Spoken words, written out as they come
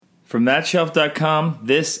From thatshelf.com,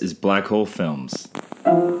 this is Black Hole Films.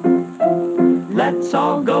 Let's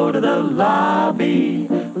all go to the lobby.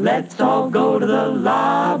 Let's all go to the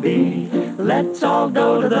lobby. Let's all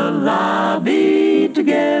go to the lobby to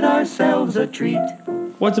get ourselves a treat.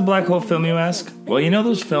 What's a black hole film, you ask? Well, you know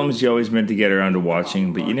those films you always meant to get around to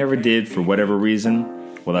watching, but you never did for whatever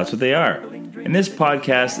reason? Well, that's what they are. And this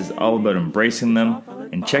podcast is all about embracing them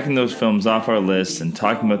and checking those films off our lists and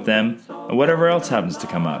talking about them and whatever else happens to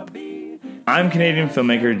come up. I'm Canadian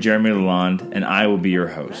filmmaker Jeremy Lalonde, and I will be your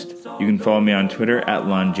host. You can follow me on Twitter at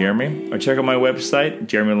LonJeremy, or check out my website,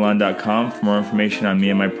 jeremylalonde.com, for more information on me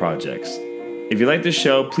and my projects. If you like the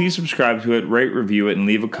show, please subscribe to it, rate, review it, and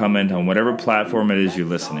leave a comment on whatever platform it is you're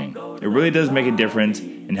listening. It really does make a difference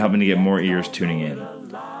in helping to get more ears tuning in.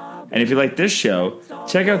 And if you like this show,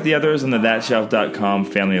 check out the others on the thatshelf.com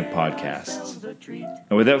family of podcasts.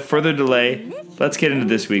 And without further delay, let's get into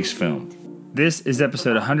this week's film. This is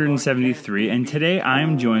episode 173, and today I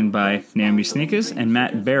am joined by Naomi Snieckus and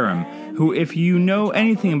Matt Barham, who, if you know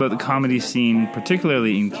anything about the comedy scene,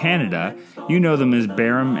 particularly in Canada, you know them as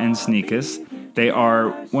Barham and Snieckus. They are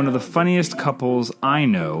one of the funniest couples I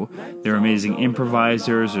know. They're amazing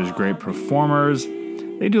improvisers, there's great performers.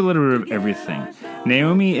 They do a little bit of everything.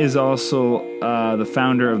 Naomi is also the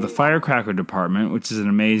founder of the Firecracker Department, which is an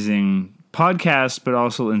amazing podcast, but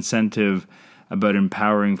also incentive about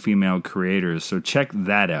empowering female creators. So check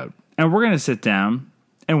that out. And we're going to sit down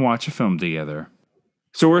and watch a film together.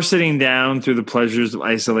 So we're sitting down through the pleasures of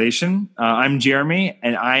isolation. I'm Jeremy,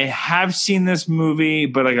 and I have seen this movie,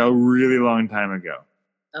 but like a really long time ago.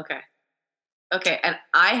 Okay, and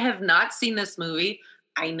I have not seen this movie.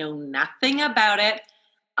 I know nothing about it.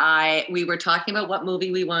 We were talking about what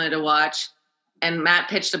movie we wanted to watch, and Matt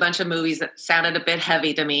pitched a bunch of movies that sounded a bit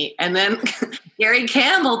heavy to me. And then Gary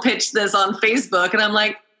Campbell pitched this on Facebook, and I'm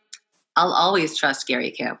like, I'll always trust Gary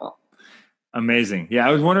Campbell. Amazing. Yeah,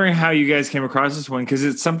 I was wondering how you guys came across this one, because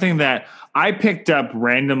it's something that I picked up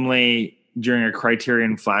randomly during a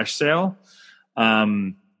Criterion flash sale,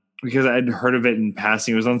 because I'd heard of it in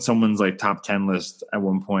passing. It was on someone's like top 10 list at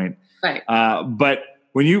one point. Right. But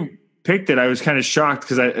when you picked it, I was kind of shocked,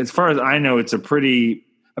 because as far as I know,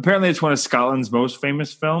 apparently it's one of Scotland's most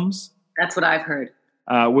famous films. That's what I've heard.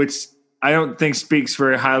 Which I don't think speaks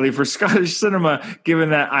very highly for Scottish cinema, given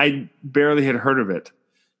that I barely had heard of it.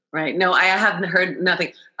 Right. No, I haven't heard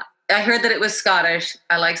nothing. I heard that it was Scottish.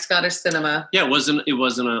 I like Scottish cinema. Yeah, it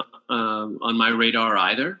wasn't on my radar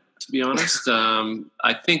either, to be honest.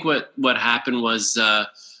 I think what happened was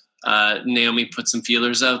Naomi put some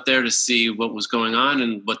feelers out there to see what was going on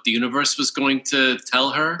and what the universe was going to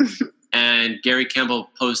tell her. And Gary Campbell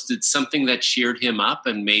posted something that cheered him up,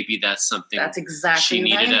 and maybe that's exactly she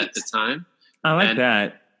needed at the time. I like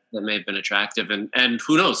that. That may have been attractive, and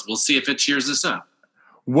who knows? We'll see if it cheers us up.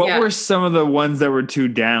 What were some of the ones that were too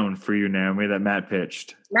down for you, Naomi, that Matt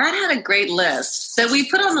pitched? Matt had a great list that we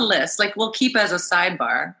put on the list. Like, we'll keep as a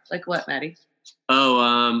sidebar. Like what, Maddie? Oh,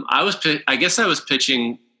 I guess I was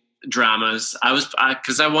pitching dramas.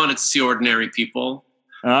 Because I wanted to see Ordinary People.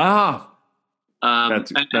 Ah. I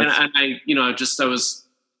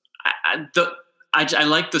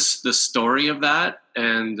like the story of that,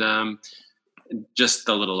 and just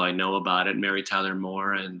the little I know about it. Mary Tyler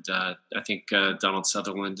Moore, and I think Donald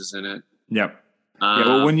Sutherland is in it. Yep.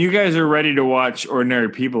 Well, when you guys are ready to watch Ordinary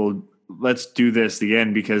People, let's do this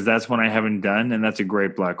again, because that's one I haven't done, and that's a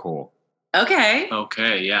great black hole. Okay.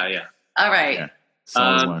 Yeah. All right. Yeah.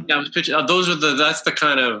 I was pitching. That's the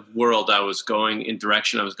kind of world I was going in,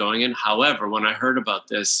 direction I was going in. However, when I heard about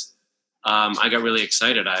this, I got really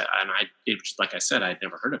excited. Like I said, I'd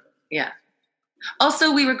never heard of it. Yeah.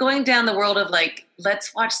 Also, we were going down the world of like,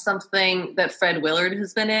 let's watch something that Fred Willard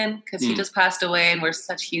has been in, because he just passed away, and we're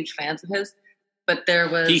such huge fans of his. But there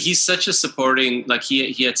was he's such a supporting, like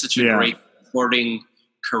he had such a great supporting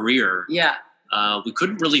career. Yeah. We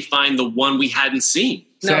couldn't really find the one we hadn't seen.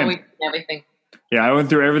 No, we did everything. Yeah, I went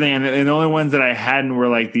through everything, and the only ones that I hadn't were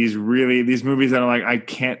like these movies that I'm like, I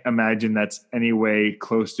can't imagine that's any way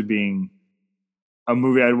close to being a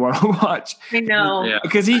movie I'd want to watch. I know. Yeah.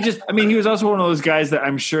 Because he was also one of those guys that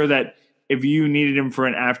I'm sure that if you needed him for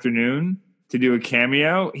an afternoon to do a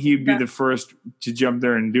cameo, he'd be the first to jump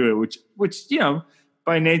there and do it, which, you know,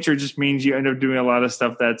 by nature just means you end up doing a lot of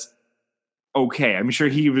stuff that's okay. I'm sure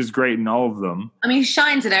he was great in all of them. I mean, he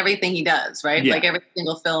shines in everything he does, right? Yeah. Like every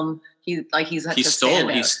single film, he's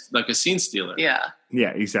he's like a scene stealer. Yeah. Yeah,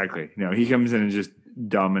 exactly. You know, he comes in and just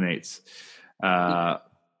dominates.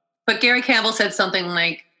 But Gary Campbell said something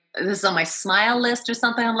like, this is on my smile list or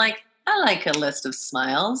something. I'm like, I like a list of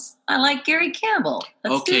smiles. I like Gary Campbell.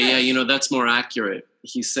 Let's do Okay, it. yeah, that's more accurate.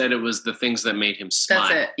 He said it was the things that made him smile.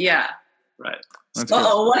 That's it. Yeah. Right. That's good.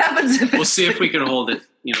 Uh-oh, what happens if We'll it's- see if we can hold him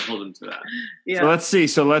to that. Yeah. So let's see.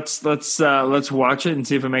 So let's watch it and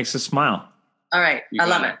see if it makes us smile. All right. You I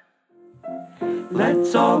love got it.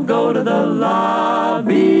 Let's all go to the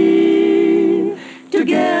lobby to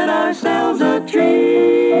get ourselves a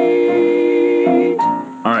treat.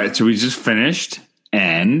 All right. So we just finished,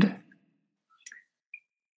 and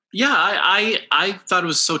Yeah, I thought it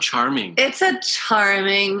was so charming. It's a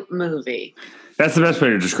charming movie. that's the best way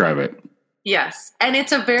to describe it. Yes. And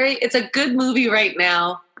it's a good movie right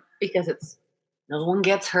now because no one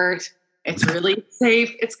gets hurt. It's really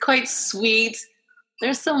safe. It's quite sweet.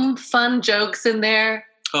 There's some fun jokes in there.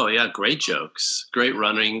 Oh yeah, great jokes, great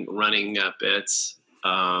running bits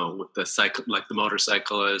with the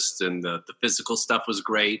motorcyclist, and the physical stuff was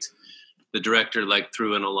great. The director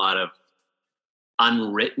threw in a lot of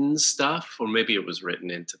unwritten stuff, or maybe it was written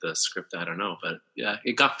into the script. I don't know, but yeah,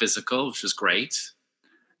 it got physical, which was great.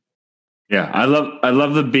 Yeah, I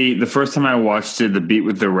love the beat. The first time I watched it, the beat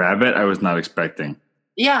with the rabbit, I was not expecting.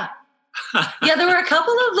 Yeah. Yeah, there were a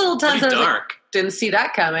couple of little times Pretty I was like, dark. didn't see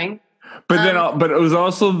that coming. But but it was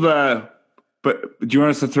also But do you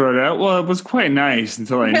want us to throw it out? Well, it was quite nice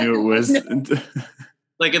until I knew it was. And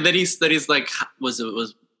then he's like,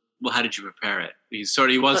 well, how did you prepare it? He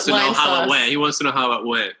wants to know how it went. He wants to know how it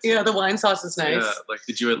went. Yeah, the wine sauce is nice. Yeah,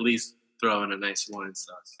 did you at least throw in a nice wine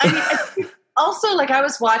sauce? I mean, also, I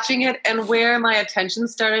was watching it, and where my attention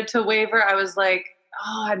started to waver, I was like,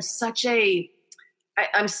 oh, I'm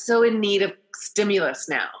so in need of stimulus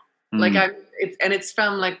now. It's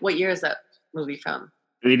from what year is that movie from?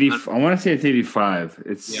 80. I want to say it's 85.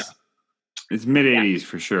 It's mid 80s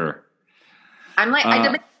for sure. I'm I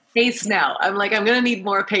demand pace now. I'm I'm gonna need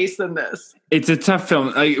more pace than this. It's a tough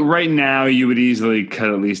film. Right now, you would easily cut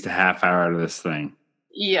at least a half hour out of this thing.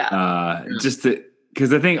 Yeah. Just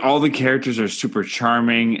because I think all the characters are super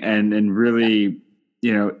charming and really,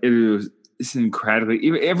 it's incredibly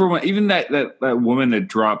even that woman that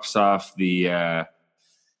drops off the.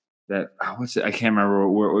 What's it? I can't remember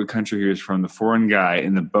what country he was from. The foreign guy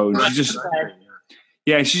in the boat. She's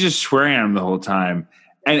just swearing at him the whole time,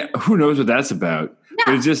 and who knows what that's about.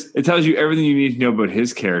 Yeah. But it tells you everything you need to know about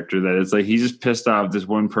his character. That it's he's just pissed off this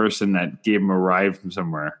one person that gave him a ride from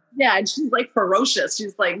somewhere. Yeah, and she's ferocious.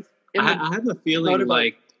 She's I have a feeling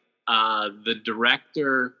the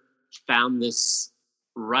director found this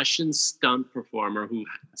Russian stunt performer who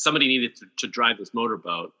somebody needed to drive this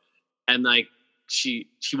motorboat, and she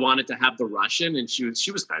wanted to have the Russian, and she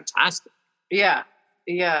was fantastic. Yeah.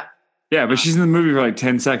 But she's in the movie for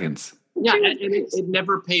 10 seconds. Yeah, and it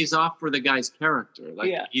never pays off for the guy's character.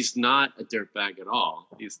 He's not a dirtbag at all.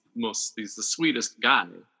 He's the sweetest guy.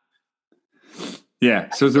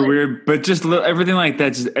 Yeah, so it's a weird, but just everything like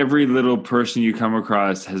that. Just every little person you come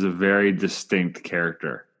across has a very distinct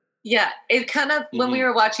character. Yeah, it kind of when we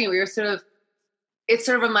were watching it, we were it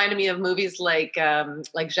sort of reminded me of movies like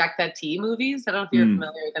Jacques Tati movies. I don't know if you're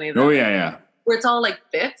familiar with any of them. Oh yeah. Where it's all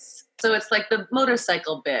bits. So it's the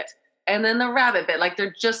motorcycle bit and then the rabbit bit.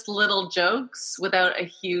 They're just little jokes without a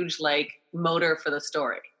huge motor for the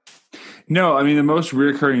story. No, I mean the most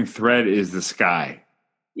recurring thread is the sky.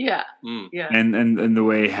 Yeah. Yeah. And the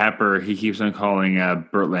way Happer, he keeps on calling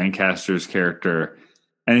Burt Lancaster's character,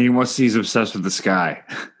 and he's obsessed with the sky.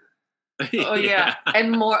 Oh yeah.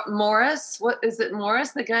 And Morris, what is it?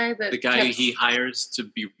 Morris, the guy he hires to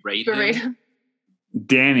berate him?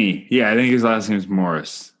 Danny. Yeah, I think his last name is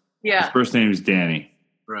Morris. Yeah. His first name is Danny.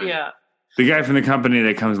 Right. Yeah. The guy from the company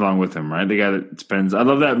that comes along with him, right? The guy that spends. I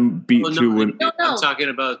love that beat too. I'm talking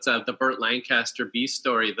about the Burt Lancaster B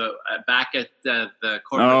story. Back at the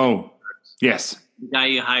court. Oh, yes. The guy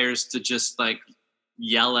he hires to just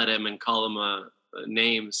yell at him and call him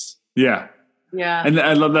names. Yeah. Yeah. And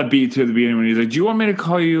I love that beat too at the beginning when he's like, "Do you want me to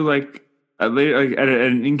call you at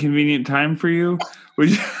an inconvenient time for you?"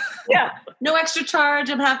 Yeah. No extra charge.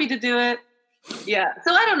 I'm happy to do it. Yeah.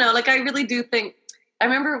 So I don't know. I really do think. I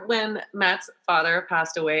remember when Matt's father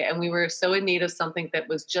passed away, and we were so in need of something that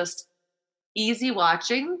was just easy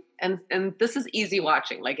watching, and this is easy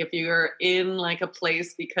watching. If you're in a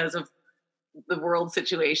place because of the world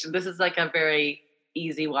situation, this is a very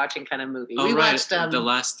easy watching kind of movie. Oh, we right. watched The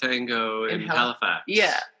Last Tango in Halifax.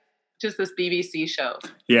 Yeah, just this BBC show.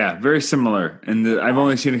 Yeah, very similar. And I've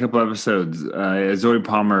only seen a couple episodes. Zoe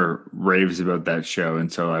Palmer raves about that show,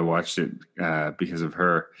 and so I watched it because of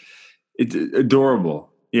her. It's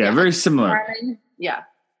adorable. Yeah, very similar. Yeah.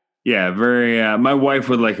 Yeah, very. My wife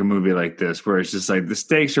would like a movie like this, where it's just the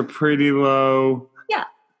stakes are pretty low. Yeah.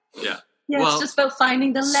 Yeah. Yeah, Well, it's just about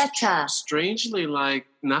finding the letter. Strangely, like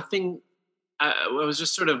nothing. I was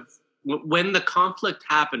just sort of when the conflict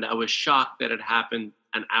happened, I was shocked that it happened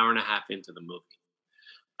an hour and a half into the movie.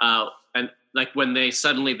 And like when they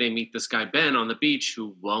meet this guy Ben on the beach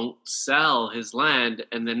who won't sell his land,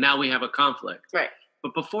 and then now we have a conflict. Right.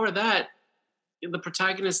 But before that, the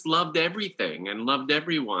protagonist loved everything and loved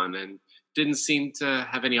everyone and didn't seem to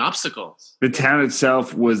have any obstacles. The town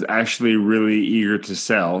itself was actually really eager to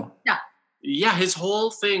sell. Yeah, his whole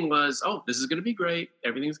thing was, oh, this is going to be great.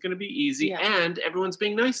 Everything's going to be easy. Yeah. And everyone's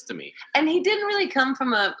being nice to me. And he didn't really come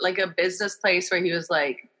from a business place where he was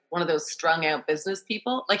like one of those strung out business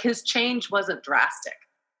people. Like his change wasn't drastic.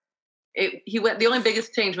 The only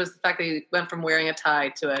biggest change was the fact that he went from wearing a tie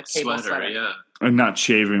to a cable sweater. Yeah. And not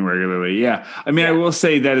shaving regularly. Yeah. I mean, I will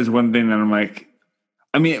say that is one thing that I'm like,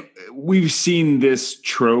 I mean, we've seen this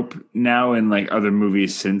trope now in like other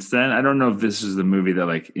movies since then. I don't know if this is the movie that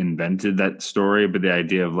like invented that story, but the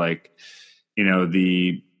idea of like, you know,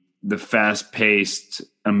 the fast-paced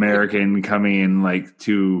American coming in like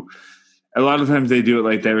to a lot of times they do it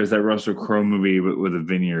like there was that Russell Crowe movie with a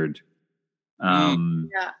vineyard. Yeah.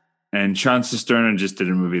 And Sean Cisterna just did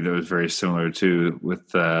a movie that was very similar too with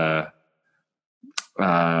The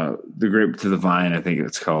Grape to the Vine, I think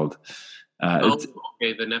it's called.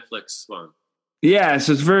 Okay, the Netflix one. Yeah,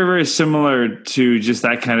 so it's very, very similar to just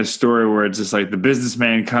that kind of story where it's just like the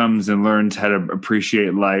businessman comes and learns how to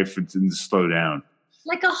appreciate life and to slow down.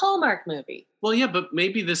 Like a Hallmark movie. Well, yeah, but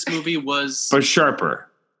maybe this movie was... But sharper.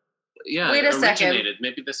 Yeah, Wait a second. originated.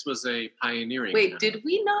 Maybe this was a pioneering... Wait, did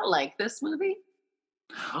we not like this movie?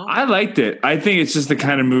 Oh. I liked it. I think it's just the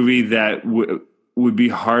kind of movie that would be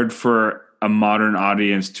hard for a modern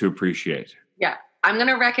audience to appreciate. Yeah. I'm going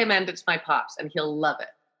to recommend it to my pops, and he'll love it.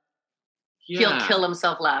 Yeah. He'll kill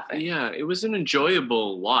himself laughing. Yeah, it was an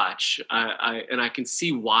enjoyable watch. I can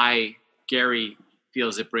see why Gary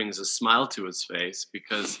feels it brings a smile to his face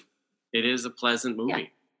because it is a pleasant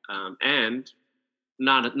movie. Yeah. And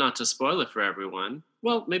not to spoil it for everyone.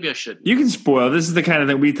 Well, maybe I shouldn't. You can spoil. This is the kind of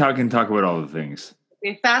thing we can talk about all the things. I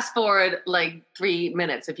mean, fast forward like 3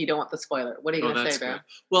 minutes if you don't want the spoiler. What are you going to say, Bear?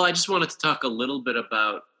 Well, I just wanted to talk a little bit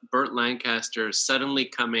about Burt Lancaster suddenly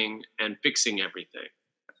coming and fixing everything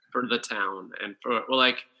for the town and for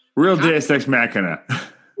real Deus Ex Machina.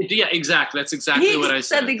 Yeah, exactly. That's exactly what I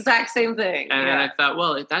said. He said the exact same thing. And I thought,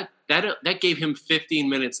 well, that gave him 15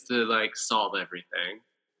 minutes to like solve everything.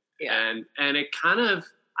 Yeah. And it kind of,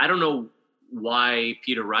 I don't know why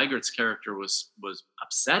Peter Reigert's character was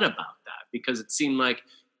upset about that, because it seemed like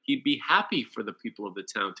he'd be happy for the people of the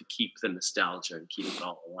town to keep the nostalgia and keep it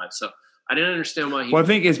all alive. So I didn't understand why Well, I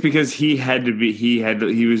think it's because he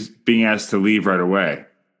was being asked to leave right away.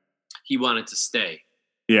 He wanted to stay.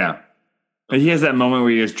 Yeah. He has that moment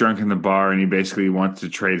where he gets drunk in the bar and he basically wants to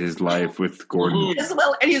trade his life with Gordon. As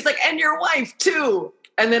well, and he's like, and your wife too.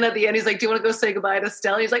 And then at the end, he's like, do you want to go say goodbye to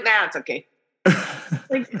Stella? He's like, nah, it's okay.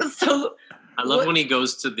 So I love when he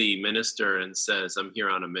goes to the minister and says, I'm here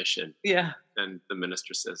on a mission. Yeah. And the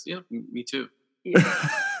minister says, yeah, me too. Yeah.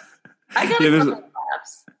 I got a couple of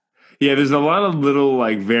laughs. Yeah, there's a lot of little,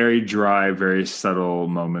 like, very dry, very subtle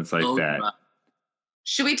moments like that. God.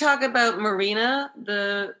 Should we talk about Marina,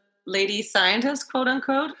 the lady scientist, quote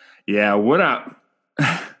unquote? Yeah, what up?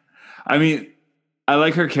 I mean, I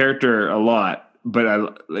like her character a lot,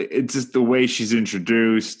 but it's just the way she's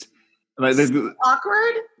introduced. Like,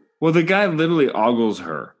 awkward? Well, the guy literally ogles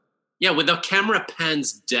her. Yeah, when the camera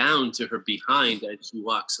pans down to her behind as she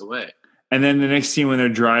walks away. And then the next scene when they're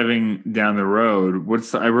driving down the road,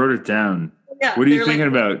 I wrote it down. Yeah, what are you thinking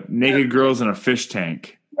about? Naked girls in a fish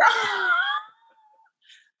tank.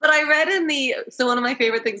 But I read so one of my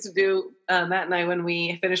favorite things to do, Matt and I, when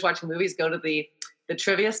we finish watching movies, go to the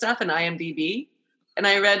trivia stuff in IMDb. And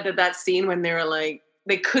I read that scene when they were like,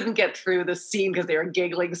 they couldn't get through the scene because they were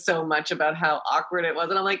giggling so much about how awkward it was.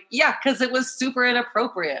 And I'm like, yeah, because it was super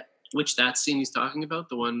inappropriate. Which that scene he's talking about?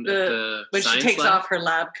 The one when she takes off her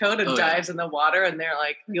lab coat and dives in the water and they're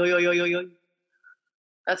like, yo, yo, yo, yo, yo.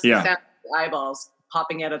 That's the sound of the eyeballs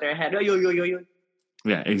popping out of their head. Yo, yo, yo, yo, yo.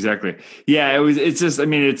 Yeah, exactly. Yeah, it's just, I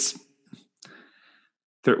mean, it's,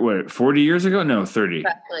 40 years ago? No, 30.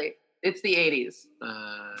 Exactly. It's the 80s.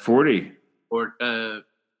 40. But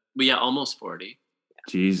yeah, almost 40.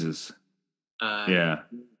 Jesus. Yeah.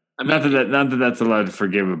 I mean, not that that's allowed to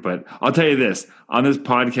forgive it, but I'll tell you this. On this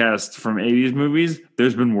podcast from 80s movies,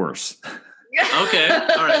 there's been worse. Okay.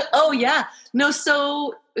 All right. Oh, yeah. No,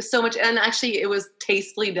 so much. And actually, it was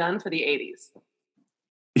tastefully done for the 80s.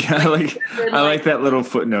 Yeah, I like that little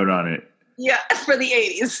footnote on it. Yeah, for the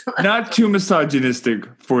 80s. Not too misogynistic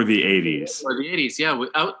for the 80s. For the 80s, yeah.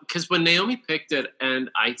 Because when Naomi picked it and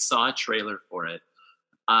I saw a trailer for it,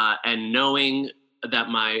 and knowing that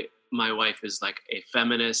my wife is like a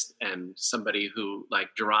feminist and somebody who like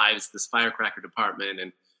drives this firecracker department,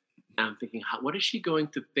 and I'm thinking, what is she going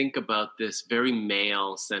to think about this very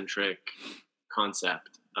male-centric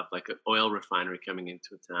concept of like an oil refinery coming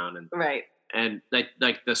into a town, and Right. and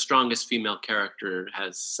like the strongest female character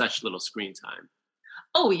has such little screen time.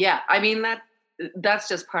 Oh yeah, I mean that's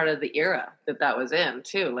just part of the era that was in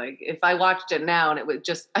too. Like if I watched it now and it was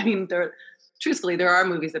just, I mean, truthfully there are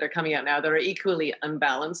movies that are coming out now that are equally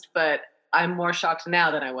unbalanced, but I'm more shocked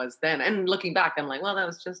now than I was then. And looking back, I'm like, well, that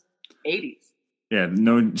was just 80s. Yeah,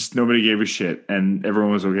 just nobody gave a shit, and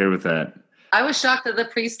everyone was okay with that. I was shocked that the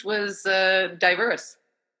priest was diverse.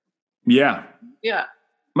 Yeah. Yeah.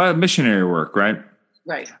 Missionary work, right?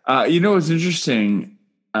 Right. What's interesting,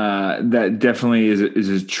 that definitely is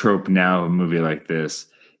a trope now of a movie like this,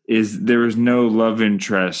 is there is no love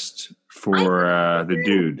interest for the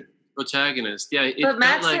dude. Protagonist. Yeah. But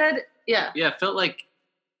Matt said, yeah. Yeah, it felt like,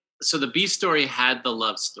 so the B story had the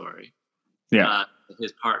love story. Yeah.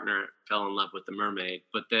 His partner fell in love with the mermaid,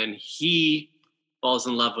 but then he falls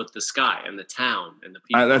in love with the sky and the town and the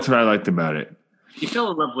people. That's what I liked about it. He fell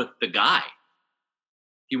in love with the guy.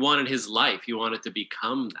 He wanted his life. He wanted to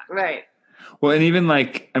become that. Right. Well, and even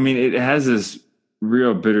it has this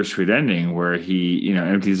real bittersweet ending where he,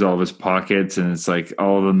 empties all of his pockets, and it's like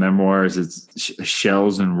all the memoirs, it's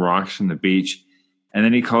shells and rocks from the beach. And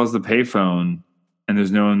then he calls the payphone and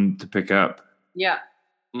there's no one to pick up. Yeah.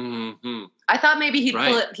 Mm-hmm. I thought maybe he'd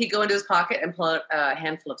he'd go into his pocket and pull out a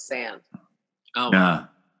handful of sand. Oh, nah.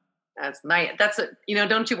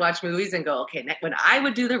 Don't you watch movies and go, okay, when I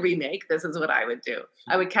would do the remake, this is what I would do.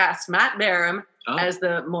 I would cast Matt Barum as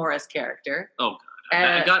the Morris character. Oh, God.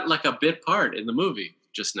 I got like a bit part in the movie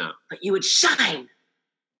just now. But you would shine.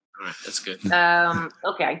 All right, that's good.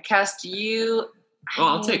 Okay, I cast you. Oh,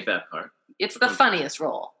 I'll take that part. It's the funniest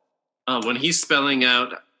role. When he's spelling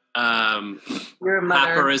out your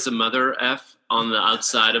mother. Papa is a mother F on the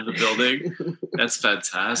outside of the building. That's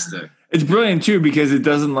fantastic. It's brilliant too, because it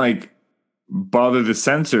doesn't bother the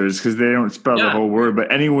censors because they don't spell the whole word,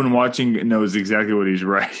 but anyone watching knows exactly what he's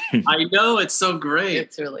writing. I know, it's so great.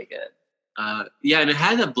 It's really good. And it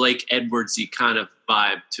had a Blake Edwards-y kind of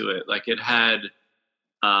vibe to it. Like it had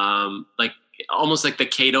almost like the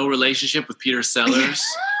Kato relationship with Peter Sellers.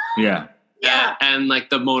 Yeah. Yeah. And like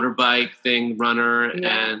the motorbike thing, runner,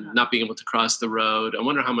 and not being able to cross the road. I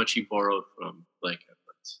wonder how much he borrowed from Blake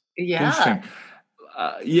Edwards. Yeah.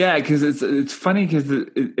 Because it's funny because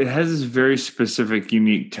it has this very specific,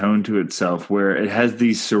 unique tone to itself where it has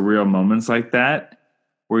these surreal moments like that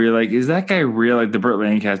where you're like, is that guy real? Like the Burt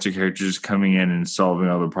Lancaster character just coming in and solving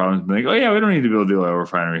all the problems. And like, oh yeah, we don't need to build a oil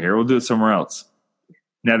refinery here. We'll do it somewhere else.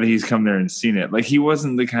 Now that he's come there and seen it. Like he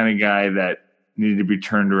wasn't the kind of guy that needed to be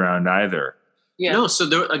turned around either. Yeah. No, so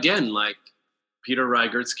there again, like Peter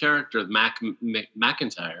Reigert's character,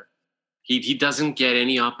 McIntyre, he doesn't get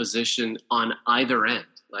any opposition on either end.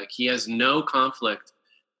 Like he has no conflict,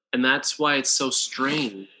 and that's why it's so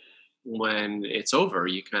strange when it's over.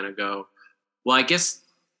 You kind of go, well, I guess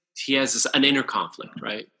he has an inner conflict,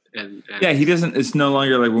 right? And he doesn't. It's no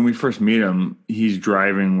longer like when we first meet him. He's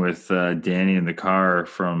driving with Danny in the car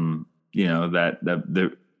from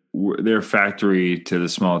their factory to the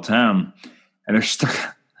small town, and they're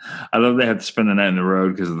stuck. I love they have to spend the night on the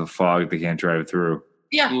road because of the fog. They can't drive through.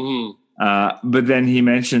 Yeah. Mm-hmm. But then he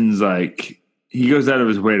mentions he goes out of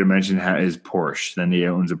his way to mention how his Porsche. Then he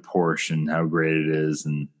owns a Porsche and how great it is,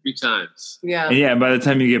 and 3 times. Yeah. And yeah. By the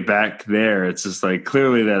time you get back there, it's just like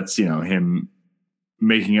clearly that's him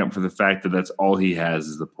making up for the fact that that's all he has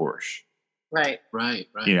is the Porsche. Right.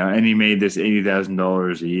 And he made this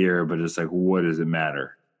 $80,000 a year, but it's like, what does it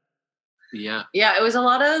matter? Yeah. Yeah, it was a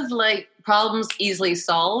lot of problems easily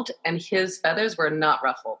solved, and his feathers were not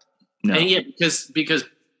ruffled. No. And yet, because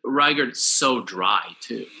Reigert's so dry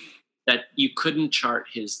too, that you couldn't chart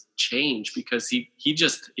his change because he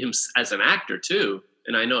just him as an actor too.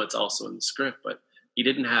 And I know it's also in the script, but he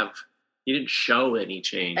didn't show any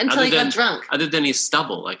change until he got drunk. Other than his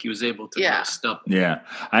stubble, he was able to grow stubble. Yeah,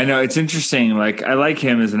 I know it's interesting. I like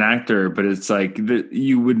him as an actor, but it's like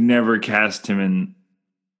you would never cast him in.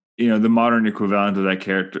 The modern equivalent of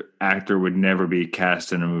that actor would never be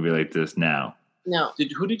cast in a movie like this now. No.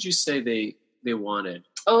 Who did you say they wanted?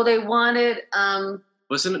 Oh, they wanted.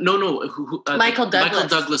 Wasn't it? No. Michael Douglas. Michael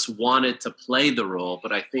Douglas wanted to play the role,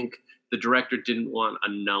 but I think the director didn't want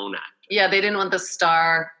a known actor. Yeah, they didn't want the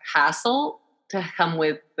star hassle to come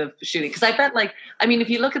with the shooting. Because I bet, if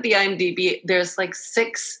you look at the IMDb, there's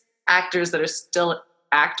 6 actors that are still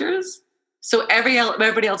actors. So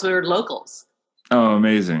everybody else were locals. Oh,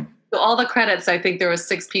 amazing. So all the credits, I think there were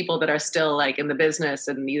 6 people that are still like in the business,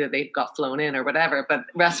 and either they got flown in or whatever, but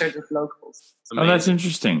the rest are just locals. Oh, that's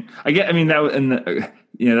interesting. I mean, that was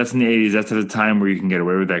that's in the 80s. That's at a time where you can get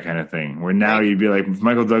away with that kind of thing. Where now you'd be like, if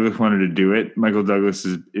Michael Douglas wanted to do it, Michael Douglas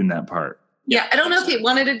is in that part. Yeah, I don't know if he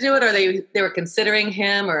wanted to do it or they were considering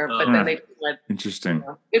him, but then they went. Interesting.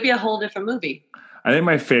 It'd be a whole different movie. I think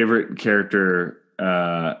my favorite character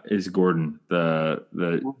is Gordon, the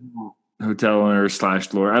hotel owner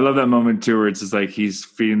 / lawyer. I love that moment too, where it's just like he's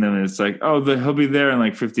feeding them, and it's like, oh, he'll be there in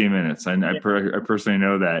like 15 minutes. I personally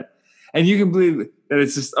know that, and you can believe that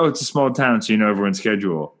it's just it's a small town, so you know everyone's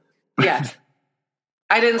schedule. Yeah,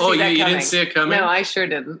 I didn't see that coming. You didn't see it coming? No, I sure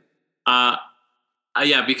didn't.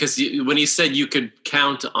 Yeah, because when he said you could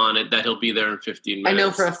count on it that he'll be there in 15 minutes. I know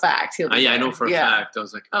for a fact he'll be there. I know for a fact. I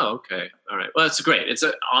was like, oh, okay. All right. Well, it's great. It's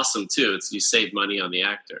awesome, too. You save money on the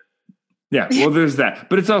actor. Yeah, well, there's that.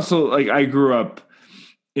 But it's also like I grew up,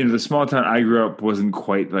 the small town I grew up wasn't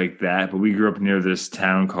quite like that, but we grew up near this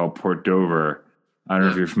town called Port Dover. I don't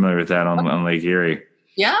know if you're familiar with that on Lake Erie.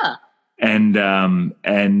 Yeah. And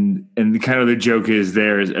kind of the joke is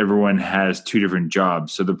everyone has 2 different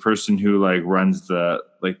jobs. So the person who like runs the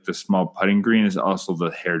small putting green is also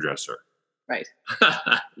the hairdresser. Right.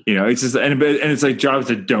 It's just and it's like jobs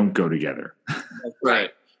that don't go together.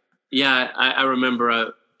 Right. Yeah, I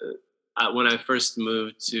remember when I first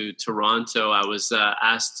moved to Toronto, I was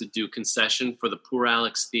asked to do concession for the Poor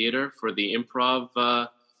Alex Theatre for the improv.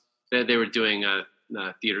 They were doing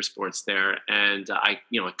theater sports there, and I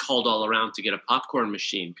called all around to get a popcorn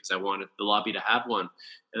machine because I wanted the lobby to have one.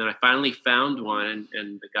 And then I finally found one,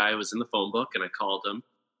 and the guy was in the phone book, and I called him,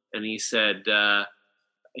 and he said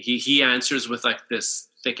he answers with like this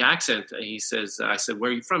thick accent. He says, I said,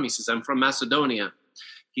 where are you from? He says, I'm from Macedonia.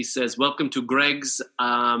 He says, welcome to Greg's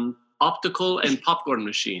optical and popcorn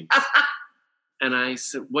machine. And I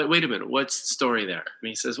said, wait a minute, what's the story there? And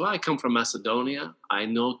he says, well, I come from Macedonia. I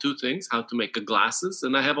know 2 things, how to make glasses,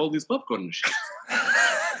 and I have all these popcorn machines.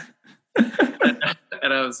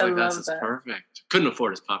 And I was like, this is perfect. Couldn't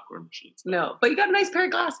afford his popcorn machines. No, but you got a nice pair of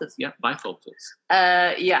glasses. Yeah, bifocal, please.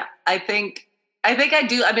 Yeah, I think I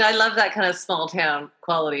do. I mean, I love that kind of small town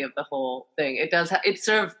quality of the whole thing. It does. It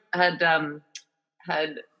sort of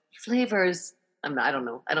had flavors. I don't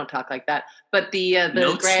know. I don't talk like that. But the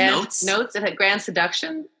notes. It had Grand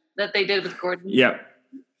Seduction that they did with Gordon. Yeah.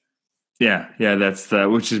 That's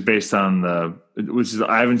which is based on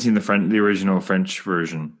I haven't seen the original French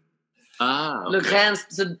version. Ah, okay.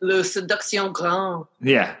 Le Séduction Grand.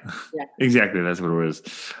 Yeah, exactly. That's what it was.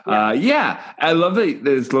 I love that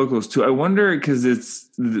it's locals too. I wonder because it's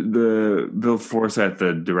the Bill Forsyth,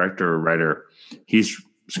 the director or writer. He's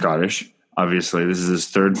Scottish. Obviously, this is his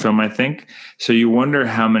 3rd film, I think. So you wonder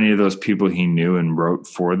how many of those people he knew and wrote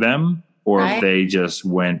for them, or if they just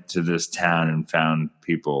went to this town and found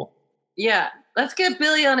people. Yeah, let's get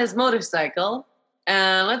Billy on his motorcycle.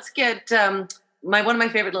 Let's get one of my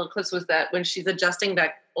favorite little clips was that when she's adjusting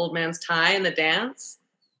that old man's tie in the dance.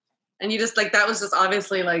 And you just like, that was just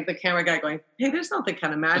obviously like the camera guy going, hey, there's something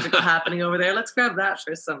kind of magical happening over there. Let's grab that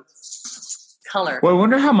for some color. Well, I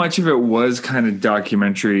wonder how much of it was kind of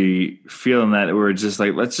documentary feeling that where it's just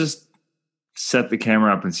like, let's just set the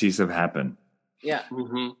camera up and see stuff happen. Yeah.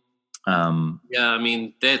 Mm-hmm. I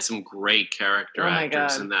mean, they had some great character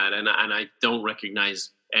actors in that, and I don't recognize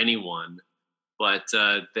anyone, but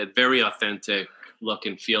that very authentic look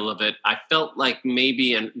and feel of it. I felt like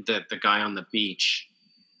maybe the guy on the beach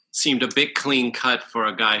seemed a bit clean cut for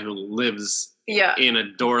a guy who lives in a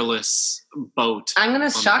doorless boat. I'm going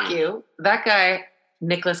to shock you. That guy,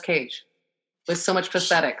 Nicolas Cage, with so much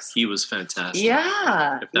prosthetics. He was fantastic.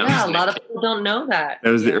 Yeah. A lot of people don't know that.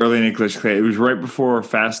 That was the early Nicolas Cage. It was right before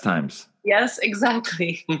Fast Times. Yes,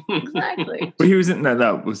 exactly. Exactly. But he was in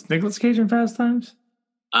that. Was Nicolas Cage in Fast Times?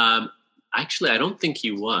 Actually, I don't think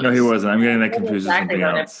he was. No, he wasn't. I'm getting that confused with something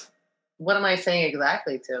else. What am I saying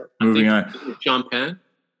exactly to? Moving on. Sean Penn?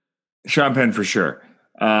 Sean Penn for sure.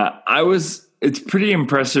 It's pretty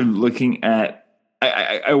impressive looking at,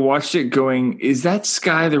 I watched it going, is that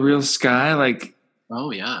sky the real sky? Like,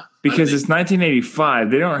 oh yeah. Because it's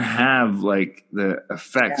 1985. They don't have like the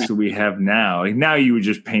effects that we have now. Like now you would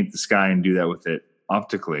just paint the sky and do that with it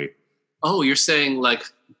optically. Oh, you're saying like,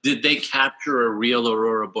 did they capture a real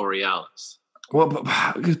aurora borealis? Well,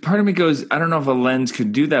 because part of me goes, I don't know if a lens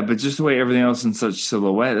could do that, but just the way everything else in such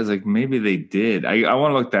silhouette is like, maybe they did. I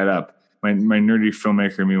want to look that up. My nerdy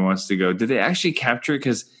filmmaker in me wants to go, did they actually capture it?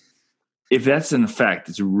 Because if that's an effect,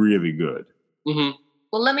 it's really good. Mm-hmm.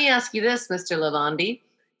 Well, let me ask you this, Mr. Lavandi.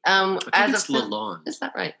 I think As it's Lalonde. is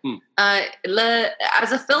that right? Hmm.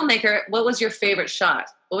 As a filmmaker, what was your favorite shot?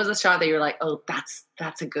 What was the shot that you're like, oh,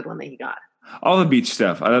 that's a good one that he got? All the beach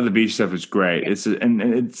stuff. I thought the beach stuff was great. And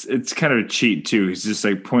it's kind of a cheat too. It's just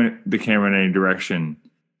like point the camera in any direction.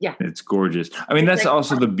 Yeah. It's gorgeous. I mean, that's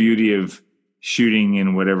also the beauty of shooting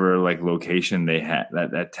in whatever like location they had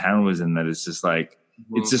that town was in, that it's just like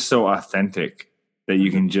it's just so authentic that you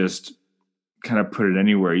can just kind of put it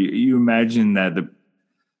anywhere. You imagine that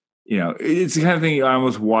it's the kind of thing you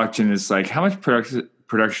almost watch and it's like, how much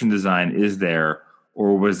production design is there?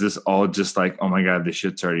 Or was this all just like, oh my God, this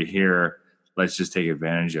shit's already here. Let's just take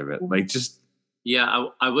advantage of it. Like just. Yeah,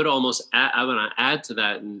 I would add to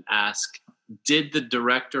that and ask, did the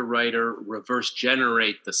director writer reverse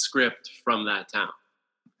generate the script from that town?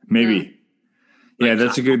 Maybe. Yeah,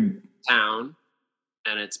 that's a good town.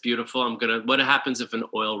 And it's beautiful. What happens if an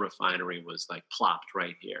oil refinery was like plopped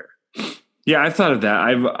right here? Yeah, I thought of that.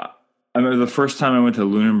 I remember the first time I went to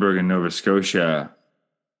Lunenburg in Nova Scotia,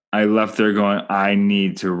 I left there going, I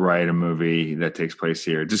need to write a movie that takes place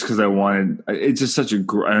here, just because it's just such I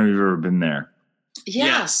don't know if you've ever been there. Yeah.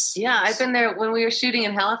 Yes. Yeah, I've been there. When we were shooting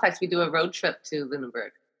in Halifax, we do a road trip to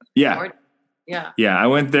Lunenburg. Yeah. Yeah, I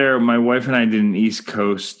went there. My wife and I did an East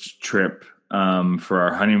Coast trip for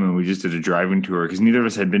our honeymoon. We just did a driving tour because neither of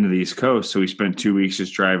us had been to the East Coast. So we spent 2 weeks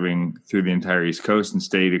just driving through the entire East Coast and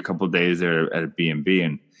stayed a couple of days there at a B&B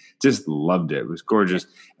and just loved it. It was gorgeous.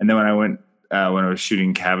 And then when I went, when I was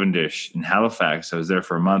shooting Cavendish in Halifax, I was there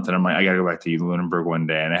for a month and I'm like, I got to go back to Lunenburg one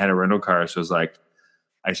day. And I had a rental car. So it was like,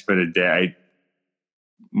 I spent a day, I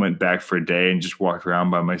went back for a day and just walked around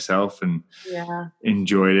by myself and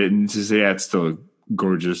enjoyed it. And to say, it's still a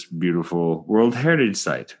gorgeous, beautiful World Heritage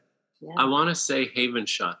Site. Yeah. I want to say Haven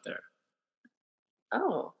shot there.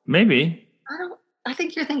 Oh. Maybe. I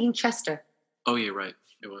think you're thinking Chester. Oh, you're right.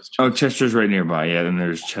 It was Chester. Oh, Chester's right nearby. Yeah, then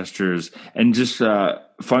there's Chester's. And just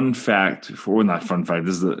fun fact, not fun fact,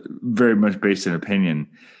 this is very much based in opinion.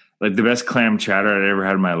 Like the best clam chowder I'd ever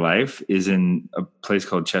had in my life is in a place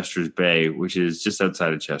called Chester's Bay, which is just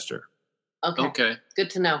outside of Chester. Okay.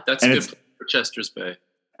 Good to know. That's good for Chester's Bay.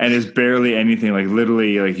 And it's barely anything. Like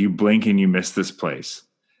literally, like you blink and you miss this place.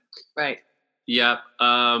 Right. Yeah.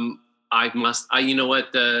 You know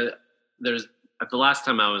what? The last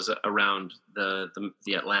time I was around the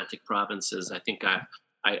Atlantic provinces, I think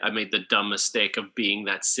I made the dumb mistake of being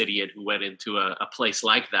that idiot who went into a place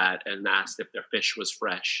like that and asked if their fish was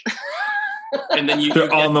fresh. And then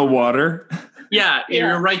they're on the water. Yeah,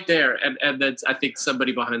 you're right there. And then I think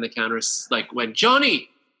somebody behind the counter went, Johnny,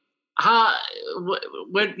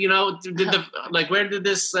 where did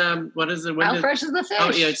this what is it? How fresh is the fish?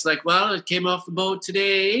 Oh yeah, it's like, well, it came off the boat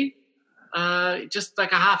today, just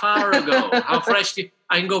like a half hour ago. How fresh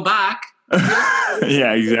I can go back.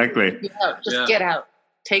 Yeah, exactly. Get out.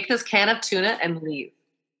 Take this can of tuna and leave.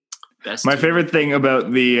 My favorite thing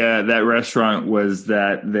about the that restaurant was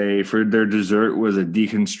that for their dessert was a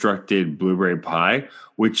deconstructed blueberry pie,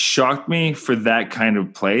 which shocked me for that kind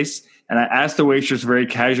of place. And I asked the waitress very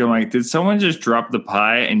casual, I'm like, did someone just drop the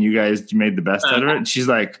pie and you guys made the best out of it? And she's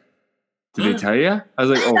like, did they tell you? I was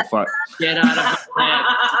like, oh, fuck. Get out of my head.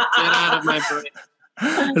 Get out of my brain.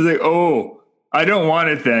 I was like, oh, I don't want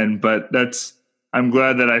it then, but I'm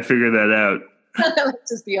glad that I figured that out. Let's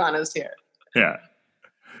just be honest here. Yeah.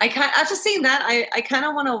 After seeing that, I kind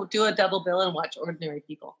of want to do a double bill and watch Ordinary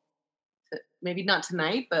People. Maybe not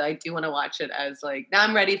tonight, but I do want to watch it as now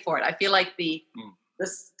I'm ready for it. I feel like the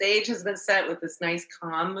stage has been set with this nice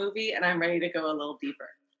calm movie and I'm ready to go a little deeper.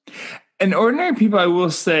 And Ordinary People, I will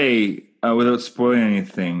say, without spoiling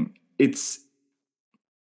anything, it's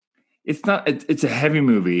a heavy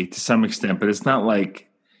movie to some extent, but it's not like,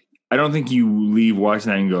 I don't think you leave watching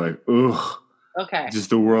that and go like, ugh. Okay. Just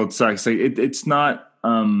the world sucks. Like it's not,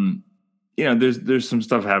 there's some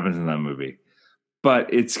stuff happens in that movie,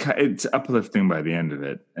 but it's uplifting by the end of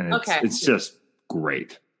it. And it's just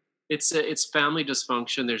great. It's family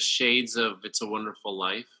dysfunction. There's shades of It's a Wonderful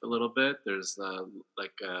Life a little bit. There's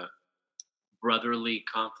brotherly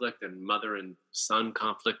conflict and mother and son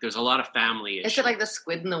conflict. There's a lot of family issues. Is it like The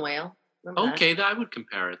Squid and the Whale? Okay, I would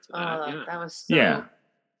compare it to that. That was yeah,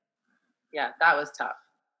 that was tough.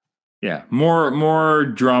 Yeah, more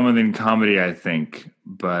drama than comedy, I think.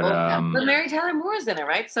 But but Mary Tyler Moore is in it,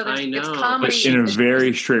 right? So it's comedy, but in a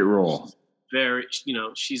very straight role. Very,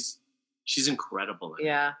 she's incredible.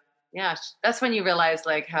 Yeah. That's when you realize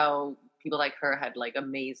how people like her had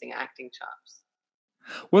amazing acting chops.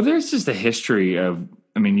 Well, there's just a history of,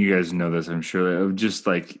 I mean, you guys know this, I'm sure, of just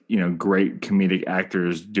great comedic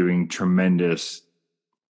actors doing tremendous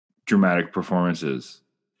dramatic performances.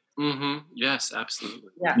 Mm-hmm. Yes,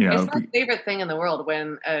 absolutely. Yeah, You know, it's my favorite thing in the world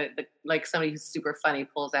when like somebody who's super funny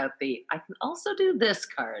pulls out the "I can also do this"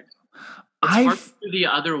 card. It's hard to do the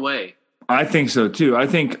other way. I think so too. I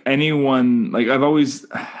think anyone, like, I've always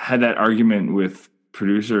had that argument with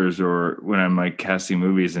producers or when I'm like casting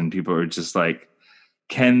movies and people are just like,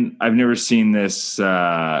 I've never seen this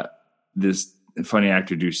this funny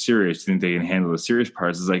actor do serious. Do you think they can handle the serious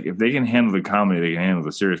parts? It's like, if they can handle the comedy, they can handle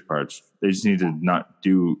the serious parts. They just need to not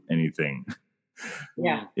do anything.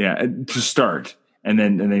 Yeah. Yeah, to start, and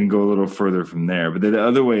then go a little further from there. But the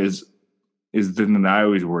other way is the thing that I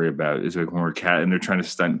always worry about is like when we're and they're trying to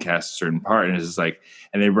stunt cast a certain part, and it's just like,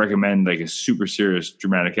 and they recommend like a super serious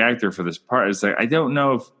dramatic actor for this part. It's like, I don't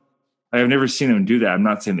know if I've never seen them do that. I'm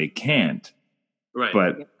not saying they can't, Right.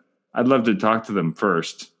 but I'd love to talk to them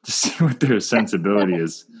first to see what their sensibility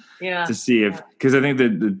is. Yeah. To see if, because I think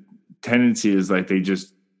that the tendency is like they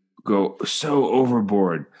just go so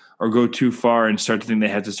overboard or go too far and start to think they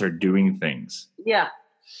have to start doing things. Yeah.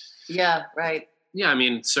 Yeah. Right. Yeah, I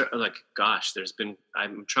mean, like, gosh,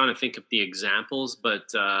 I'm trying to think of the examples,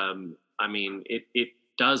 but I mean, it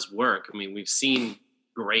does work. I mean, we've seen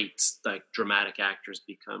great, like, dramatic actors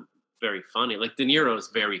become very funny. Like, De Niro is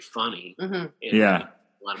very funny. Mm-hmm. In a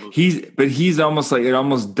lot of movies. He's almost like, it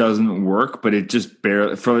almost doesn't work, but it just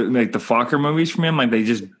barely, for like the Fokker movies from him, like they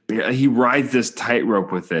just, he rides this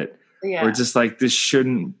tightrope with it. Yeah. Where it's just like, this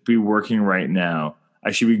shouldn't be working right now. I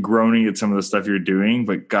should be groaning at some of the stuff you're doing,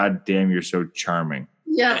 but God damn, you're so charming.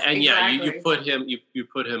 Yes, and exactly. yeah, you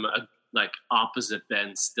put him like opposite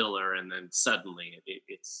Ben Stiller, and then suddenly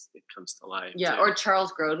it comes to life. Yeah, too. or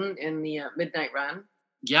Charles Grodin in the Midnight Run.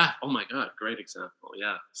 Yeah. Oh my God, great example.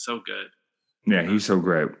 Yeah, so good. Yeah, he's so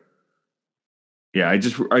great. Yeah, I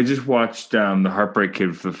just watched The Heartbreak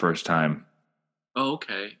Kid for the first time. Oh,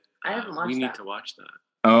 okay. I haven't watched We need that. to watch that.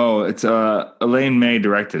 Oh, it's Elaine May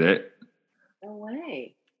directed it. No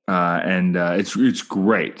way. And it's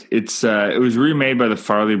great. It was remade by the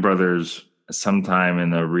Farley brothers sometime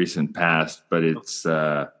in the recent past, but it's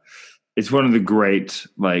one of the great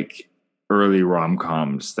like early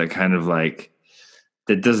rom-coms that kind of like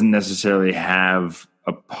that doesn't necessarily have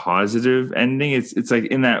a positive ending. It's like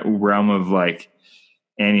in that realm of like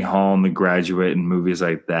Annie Hall and The Graduate and movies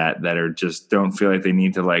like that are just don't feel like they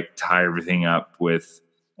need to like tie everything up with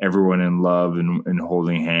everyone in love and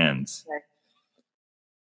holding hands. Okay.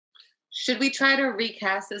 Should we try to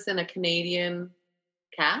recast this in a Canadian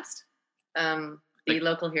cast? The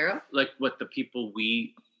local hero? Like what the people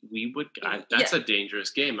we would. That's a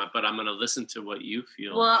dangerous game, but I'm going to listen to what you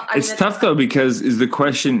feel. Well, it's tough though, because is the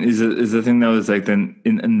question is the thing though is like then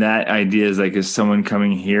in that idea is like, is someone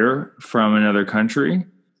coming here from another country?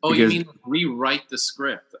 Oh, because, you mean rewrite the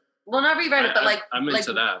script? Well, not rewrite it, but like I'm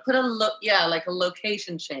into that. Put like a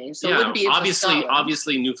location change. So it wouldn't be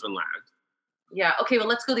obviously Newfoundland. Yeah. Okay. Well,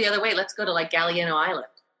 let's go the other way. Let's go to like Galliano Island.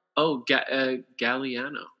 Oh,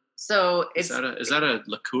 Galliano. So is that a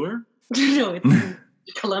liqueur? No, it's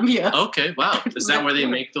Colombia. Okay. Wow. Is that where they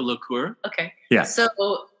make the liqueur? Okay. Yeah. So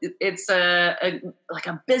it's like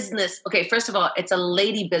a business. Okay. First of all, it's a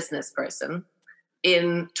lady business person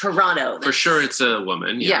in Toronto. For sure, it's a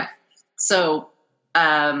woman. Yeah. So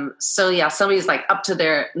somebody's like up to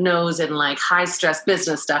their nose in like high stress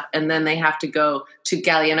business stuff, and then they have to go to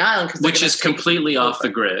Galliano Island, which is completely off the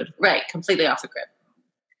grid. Right, completely off the grid.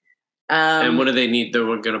 And what do they need? They're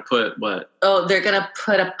going to put what? Oh, they're going to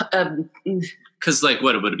put because like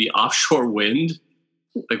what would it be? Offshore wind?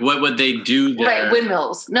 Like what would they do there? Right,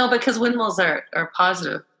 windmills. No, because windmills are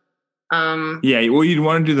positive. Yeah, well, you'd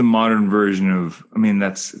want to do the modern version of. I mean,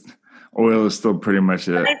 that's oil is still pretty much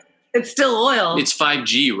It's still oil. It's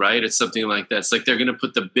 5G, right? It's something like that. It's like they're going to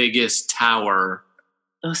put the biggest tower.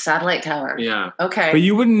 Oh, satellite tower. Yeah. Okay. But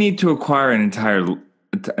you wouldn't need to acquire an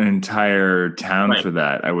entire town for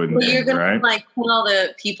that. I wouldn't. Well, you're going right? to like put all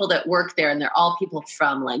the people that work there, and they're all people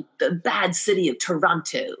from like the bad city of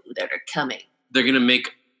Toronto that are coming. They're going to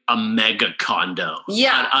make a mega condo.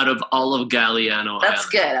 Yeah. Out of all of Galliano That's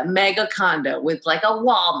Island. good. A mega condo with like a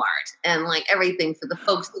Walmart and like everything for the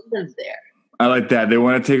folks that live there. I like that. They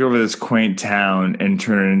want to take over this quaint town and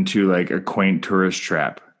turn it into like a quaint tourist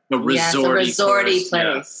trap. A resorty place.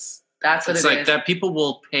 Yeah. That's what it's it like is. that. People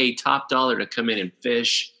will pay top dollar to come in and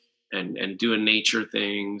fish and do nature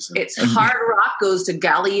things. It's Hard Rock goes to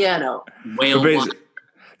Galliano. Whale wine.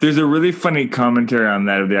 There's a really funny commentary on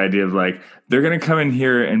that of the idea of like, they're going to come in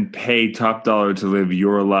here and pay top dollar to live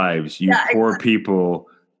your lives, you poor people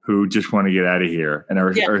who just want to get out of here and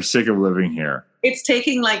are sick of living here. It's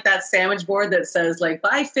taking like that sandwich board that says like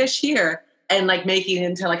buy fish here and like making it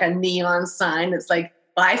into like a neon sign that's like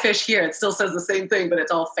buy fish here. It still says the same thing, but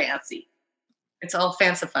it's all fancy. It's all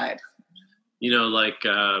fancified. Like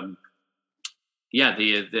the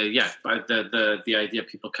idea of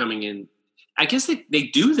people coming in. I guess they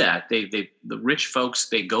do that. The rich folks,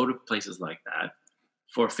 they go to places like that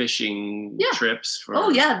for fishing trips.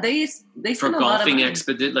 They for spend a lot of golfing money.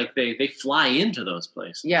 expedition. Like they fly into those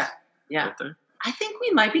places. Yeah. don't they? I think we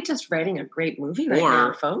might be just writing a great movie right Or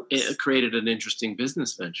now, folks. It created an interesting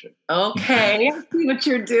business venture. Okay, I see what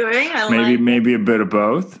you're doing. Maybe a bit of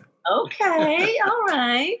both. Okay, all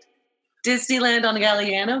right. Disneyland on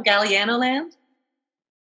Galliano Land.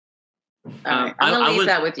 All right, I'm gonna leave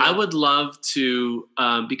that with you. I would love to,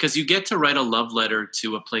 because you get to write a love letter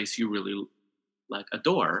to a place you really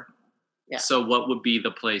adore. Yeah. So, what would be the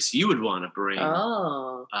place you would want to bring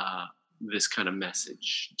this kind of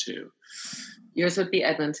message to? Yours would be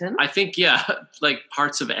Edmonton. I think,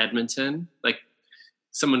 parts of Edmonton, like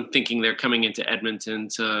someone thinking they're coming into Edmonton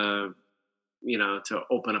to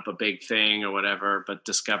open up a big thing or whatever, but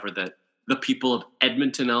discover that the people of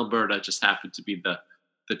Edmonton, Alberta just happen to be the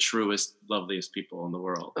truest, loveliest people in the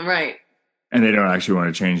world. Right. And they don't actually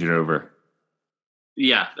want to change it over.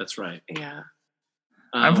 Yeah, that's right. Yeah.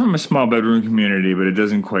 I'm from a small bedroom community, but it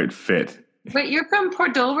doesn't quite fit. Wait, you're from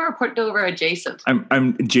Port Dover or Port Dover adjacent?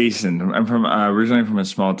 I'm adjacent. I'm from originally from a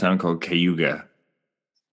small town called Cayuga.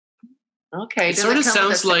 Okay. It sort of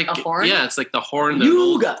sounds like a horn? Yeah, it's like the horn.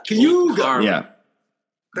 Cayuga. Yeah.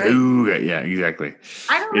 Great. Cayuga. Yeah, exactly.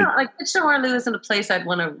 I don't know. Like Kitchener-Waterloo isn't a place I'd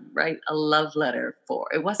want to write a love letter for.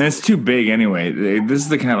 It wasn't. And it's too big anyway. This is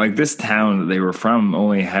the kind of this town that they were from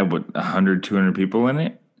only had 100, 200 people in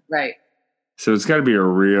it. Right. So it's got to be a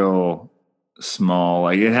real small,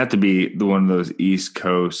 it'd have to be one of those East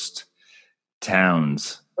Coast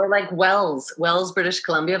towns. Or like Wells, British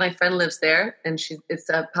Columbia. My friend lives there, and it's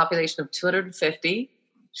a population of 250.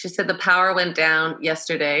 She said the power went down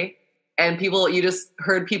yesterday, and you just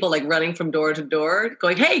heard people running from door to door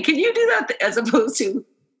going, "Hey, can you do that?" As opposed to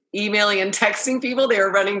emailing and texting people, they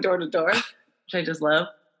were running door to door, which I just love.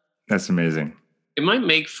 That's amazing. It might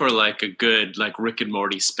make for a good Rick and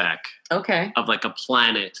Morty spec. Okay. Of a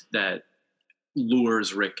planet that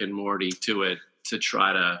lures Rick and Morty to it to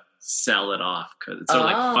try to sell it off, because it's sort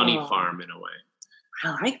of like Funny Farm in a way.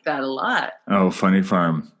 I like that a lot. Oh, Funny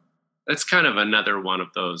Farm. That's kind of another one of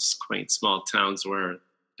those quaint small towns where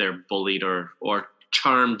they're bullied or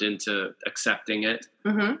charmed into accepting it,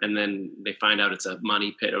 and then they find out it's a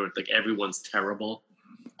money pit, or everyone's terrible.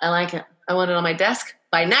 I like it. I want it on my desk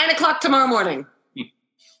by 9:00 tomorrow morning.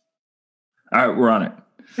 All right, we're on it.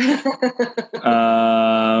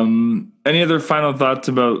 Any other final thoughts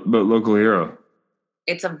about Local Hero?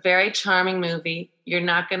 It's a very charming movie. You're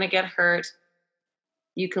not going to get hurt.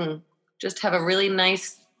 You can just have a really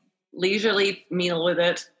nice, leisurely meal with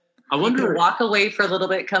it. I wonder. You can walk away for a little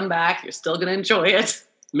bit, come back. You're still going to enjoy it.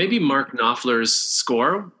 Maybe Mark Knopfler's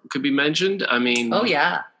score could be mentioned. I mean, oh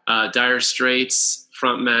yeah, Dire Straits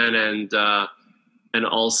frontman and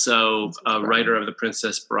also a writer of the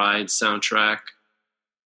Princess Bride soundtrack.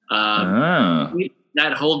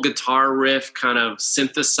 That whole guitar riff, kind of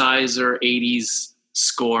synthesizer 80s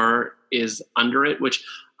score is under it, which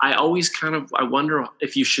I always I wonder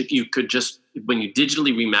if you could just, when you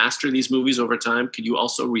digitally remaster these movies over time, could you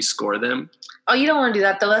also rescore them? Oh, you don't want to do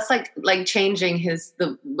that though. That's like changing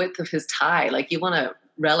the width of his tie. You want to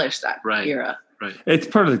relish that era. Right. It's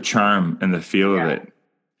part of the charm and the feel of it.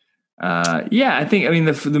 I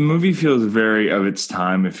think, the movie feels very of its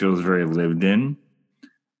time. It feels very lived in.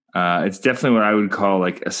 It's definitely what I would call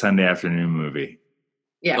a Sunday afternoon movie.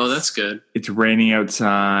 Yes. Oh, that's good. It's raining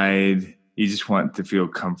outside. You just want to feel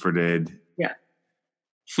comforted. Yeah.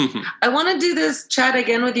 I want to do this chat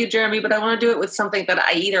again with you, Jeremy, but I want to do it with something that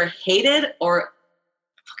I either hated or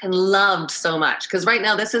fucking loved so much. Because right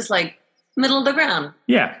now this is middle of the ground.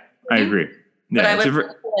 Yeah, I agree. But Yeah, I would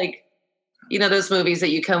those movies that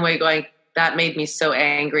you come away going, that made me so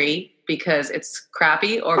angry because it's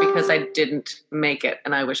crappy or because I didn't make it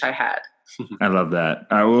and I wish I had. I love that.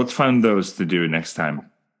 All right, well, let's find those to do next time.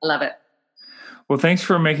 I love it. Well, thanks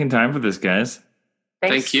for making time for this, guys.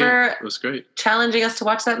 Thanks Thank you. for It was great. challenging us to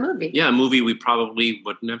watch that movie. Yeah, a movie we probably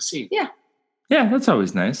wouldn't have seen. Yeah. Yeah, that's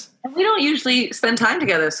always nice. And we don't usually spend time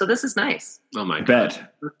together, so this is nice. Oh my God.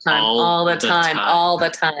 Bet. All the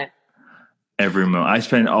time. Every moment. I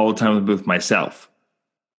spend all the time with myself,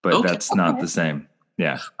 but Okay. that's not the same.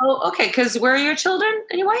 Yeah. Oh, okay. Because where are your children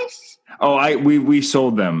and your wife? Oh, we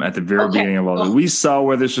sold them at the very Okay. beginning of all this. We saw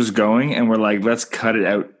where this was going, and we're like, let's cut it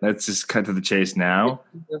out. Let's just cut to the chase now.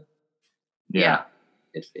 Yeah.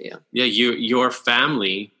 Good for you. Yeah, your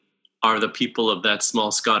family are the people of that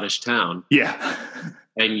small Scottish town, Yeah.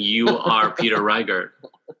 and you are Peter Reigert.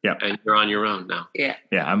 Yeah. And you're on your own now. Yeah.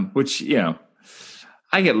 Yeah. Which,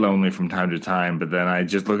 I get lonely from time to time, but then I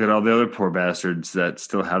just look at all the other poor bastards that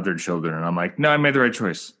still have their children, and I'm like, no, I made the right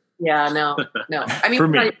choice. Yeah, no. I mean, For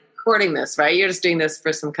we're me. not recording this, right? You're just doing this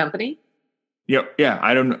for some company? Yeah,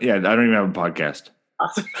 I don't even have a podcast.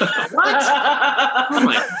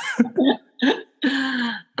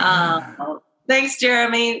 Thanks,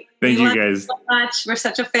 Jeremy. Thank We you love guys. so much. We're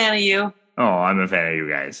such a fan of you. Oh, I'm a fan of you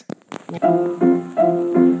guys.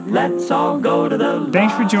 Let's all go to the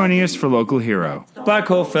Thanks for joining us for Local Hero. Black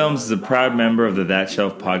Hole Films is a proud member of the That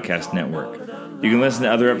Shelf Podcast Network. You can listen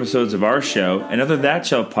to other episodes of our show and other That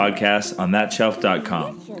Shelf podcasts on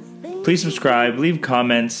thatshelf.com. Please subscribe, leave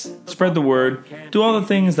comments, spread the word, do all the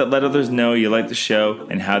things that let others know you like the show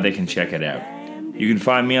and how they can check it out. You can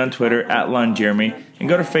find me on Twitter @LonJeremy and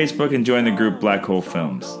go to Facebook and join the group Black Hole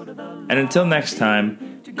Films. And until next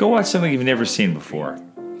time, go watch something you've never seen before.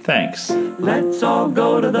 Thanks. Let's all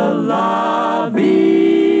go to the lobby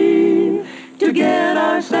to get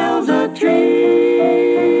ourselves a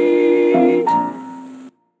treat.